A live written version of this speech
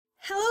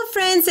Hello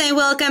friends and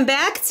welcome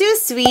back to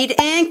Sweet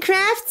and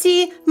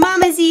Crafty.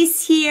 Mama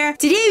Z's here.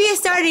 Today we are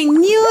starting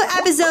new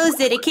episodes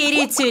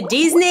dedicated to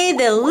Disney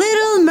The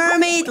Little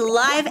Mermaid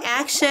live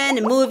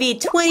action movie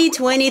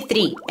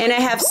 2023. And I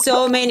have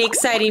so many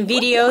exciting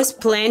videos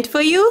planned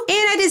for you.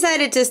 And I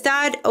decided to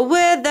start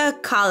with the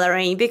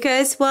coloring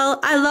because, well,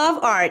 I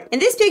love art. In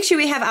this picture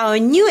we have our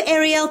new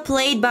Ariel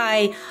played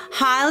by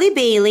Halle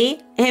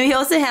Bailey. And we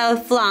also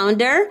have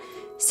Flounder,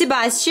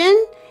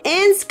 Sebastian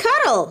and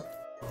Scuttle.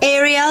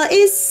 Ariel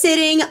is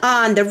sitting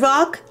on the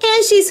rock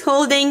and she's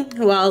holding,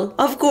 well,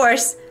 of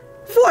course,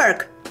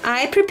 fork.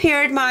 I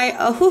prepared my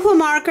Ohuhu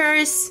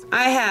markers.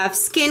 I have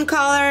skin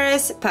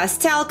colors,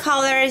 pastel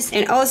colors,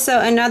 and also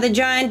another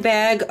giant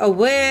bag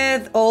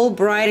with all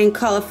bright and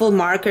colorful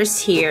markers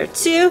here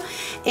too.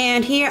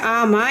 And here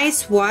are my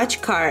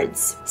swatch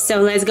cards.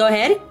 So let's go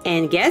ahead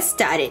and get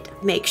started.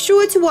 Make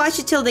sure to watch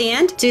it till the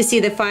end to see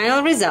the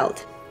final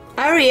result.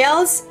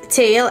 Ariel's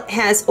tail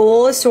has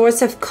all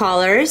sorts of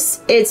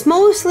colors. It's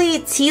mostly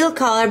teal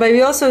color, but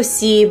we also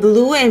see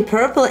blue and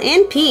purple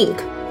and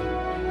pink.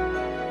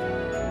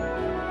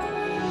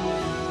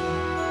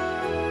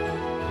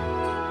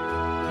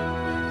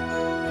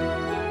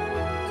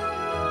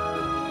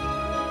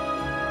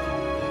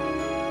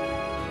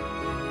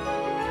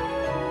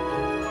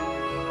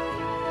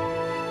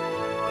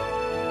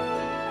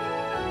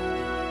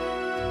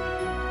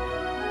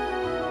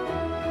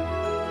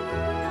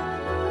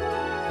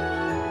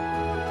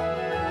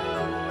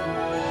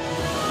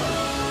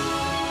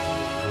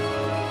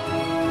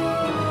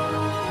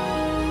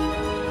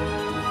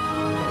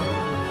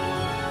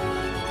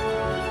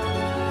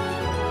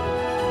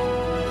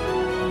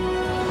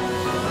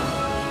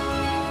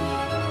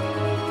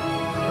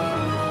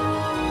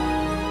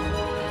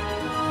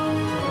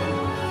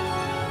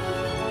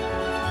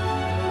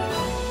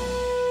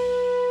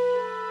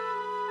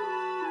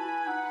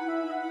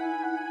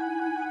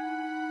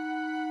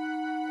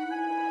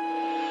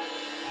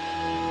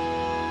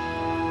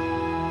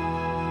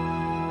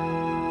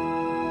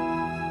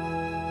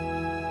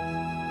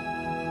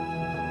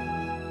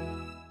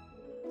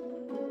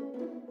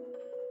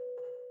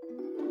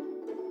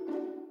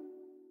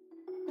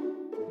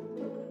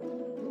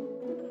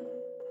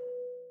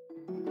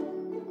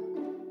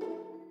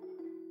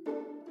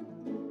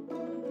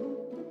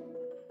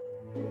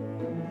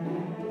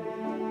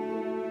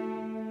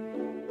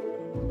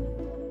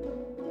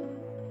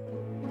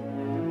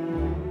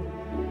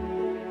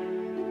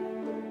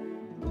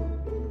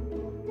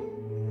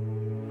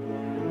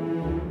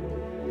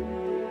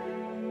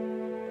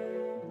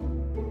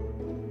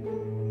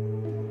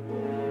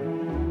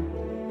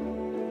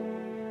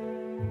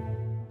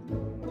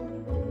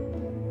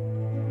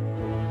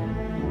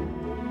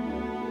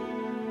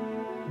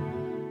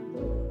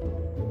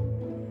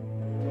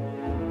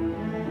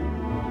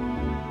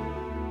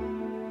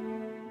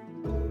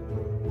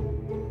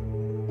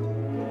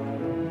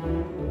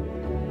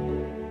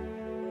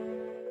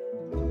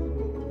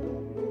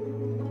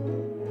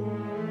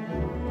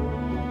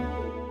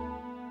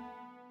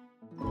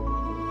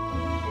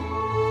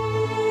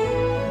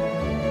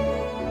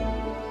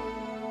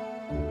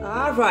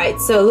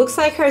 Alright, so looks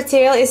like her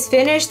tail is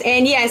finished,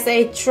 and yes,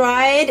 I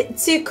tried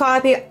to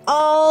copy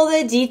all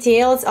the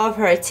details of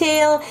her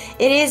tail.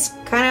 It is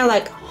kind of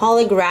like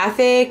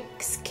holographic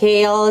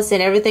scales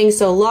and everything,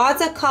 so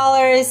lots of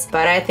colors,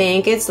 but I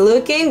think it's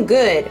looking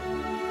good.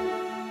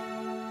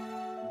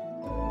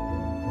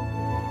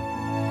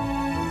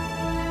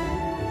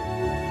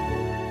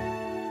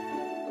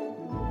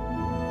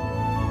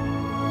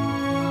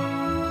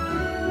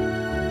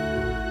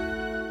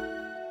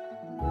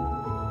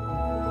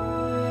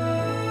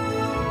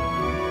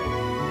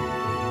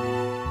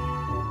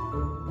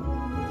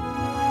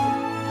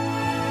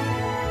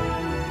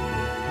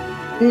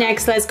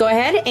 Next, let's go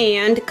ahead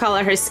and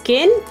color her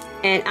skin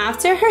and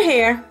after her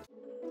hair.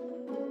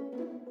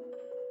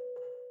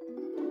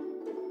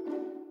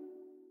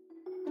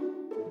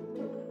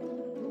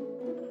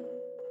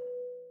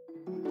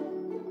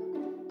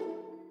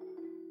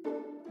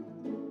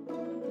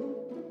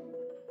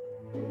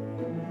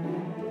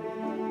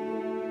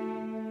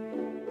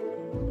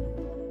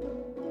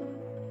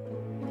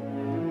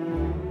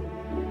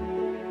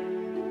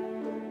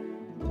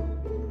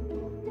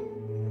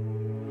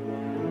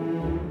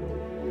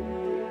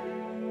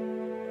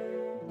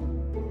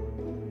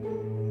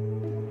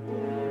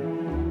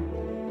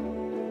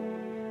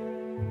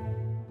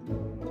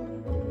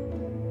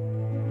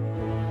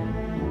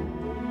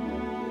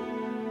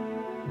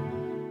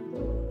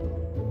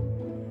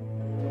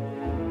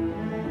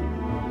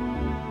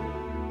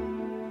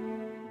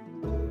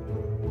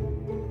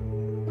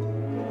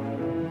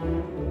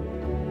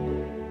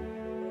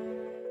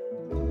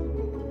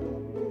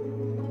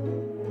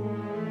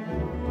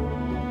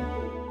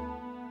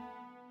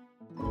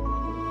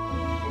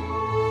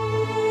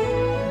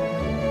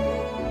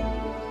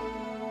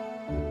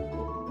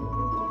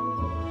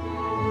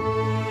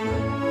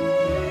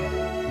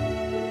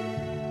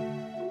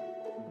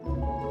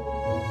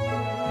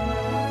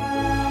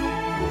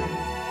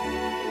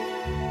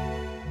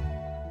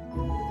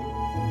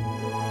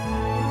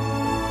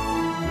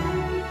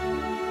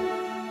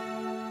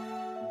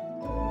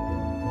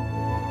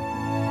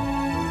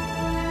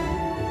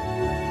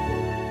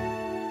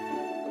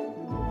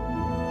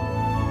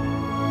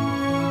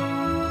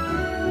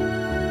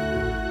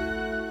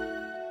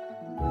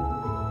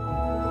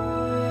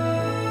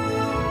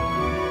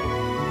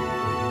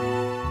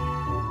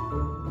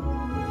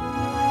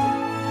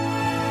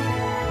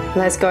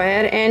 Let's go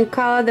ahead and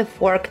color the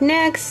fork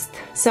next.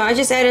 So I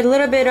just added a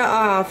little bit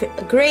of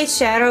gray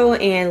shadow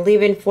and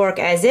leaving fork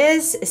as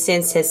is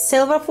since it's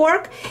silver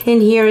fork.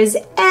 And here is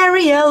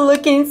Ariel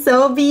looking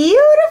so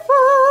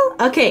beautiful.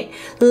 Okay,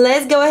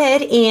 let's go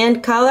ahead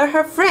and color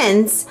her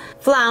friends.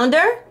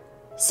 Flounder,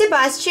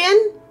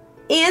 Sebastian,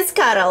 and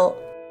Scuttle.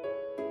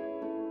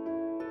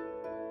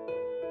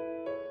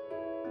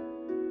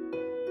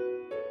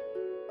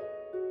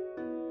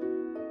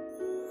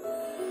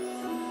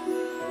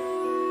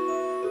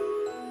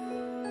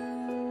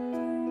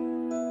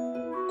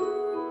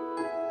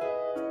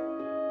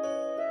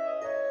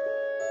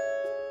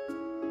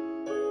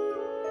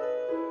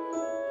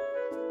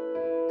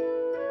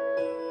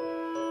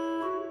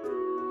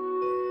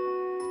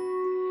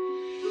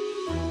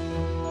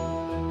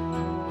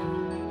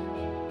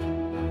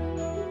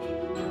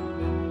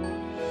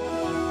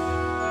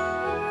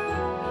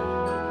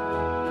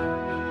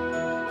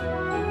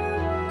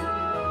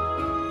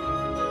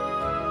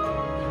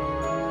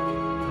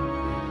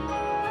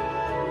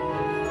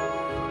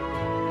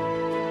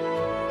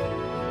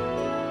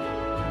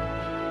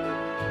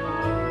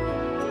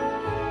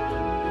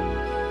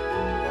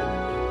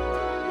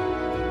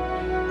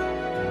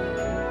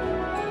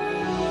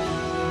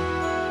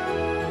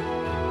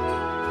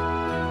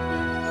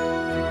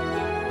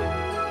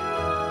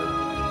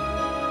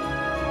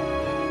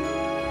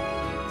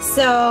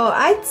 So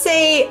I'd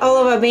say all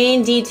of our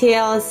main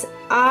details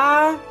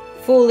are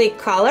fully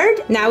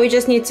colored. Now we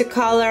just need to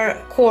color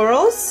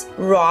corals,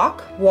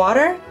 rock,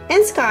 water,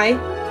 and sky.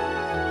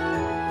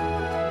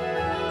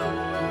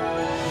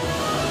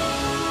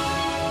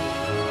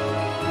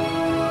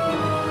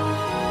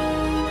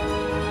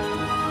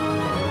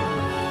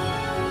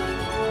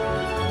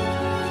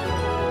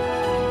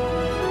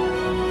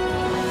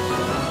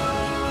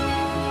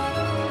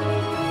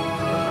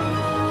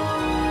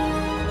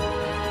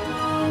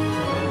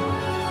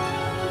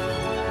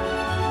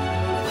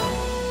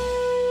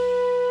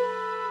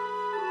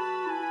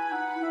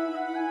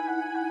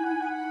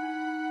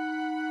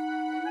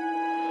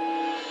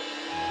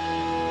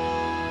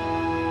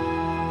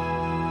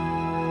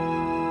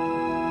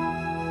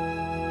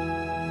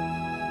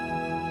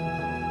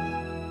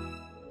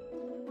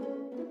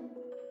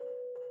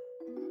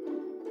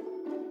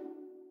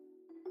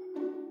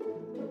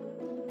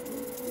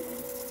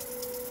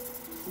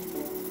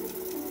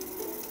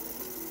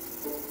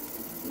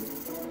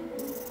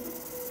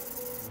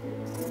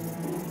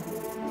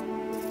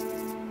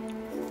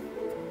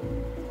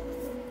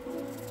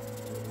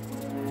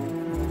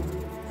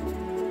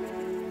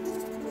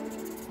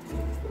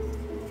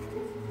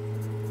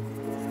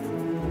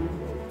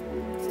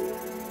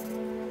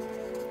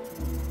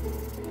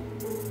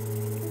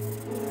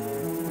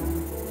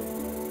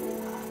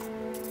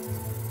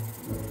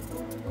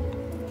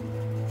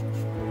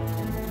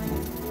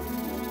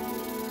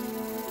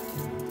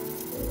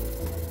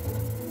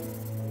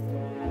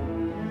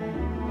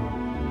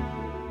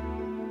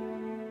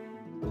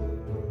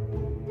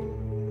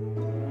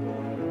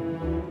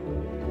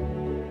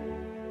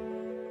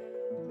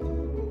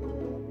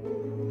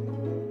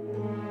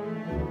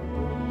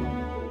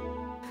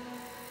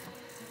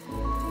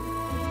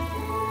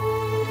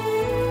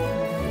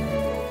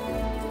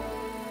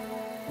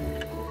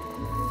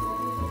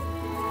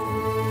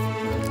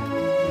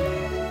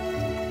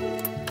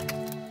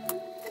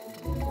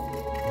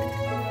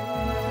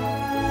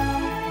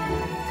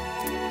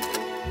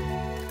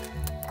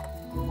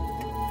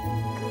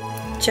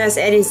 Just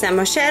adding some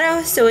more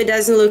shadow so it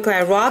doesn't look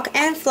like rock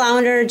and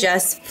flounder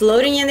just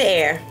floating in the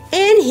air.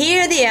 And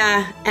here they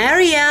are,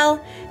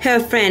 Ariel, her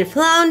friend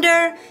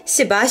Flounder,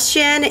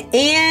 Sebastian,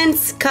 and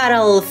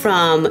Scuttle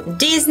from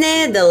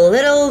Disney The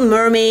Little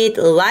Mermaid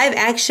live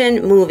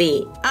action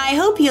movie. I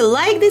hope you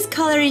like this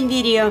coloring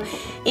video.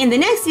 In the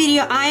next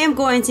video, I am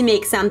going to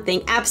make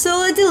something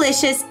absolutely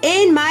delicious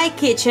in my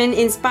kitchen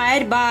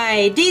inspired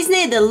by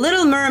Disney The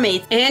Little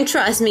Mermaid. And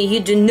trust me, you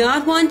do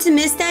not want to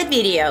miss that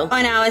video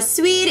on our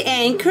Sweet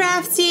and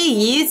Crafty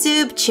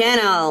YouTube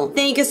channel.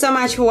 Thank you so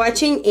much for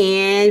watching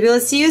and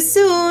we'll see you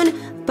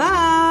soon.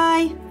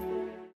 Bye!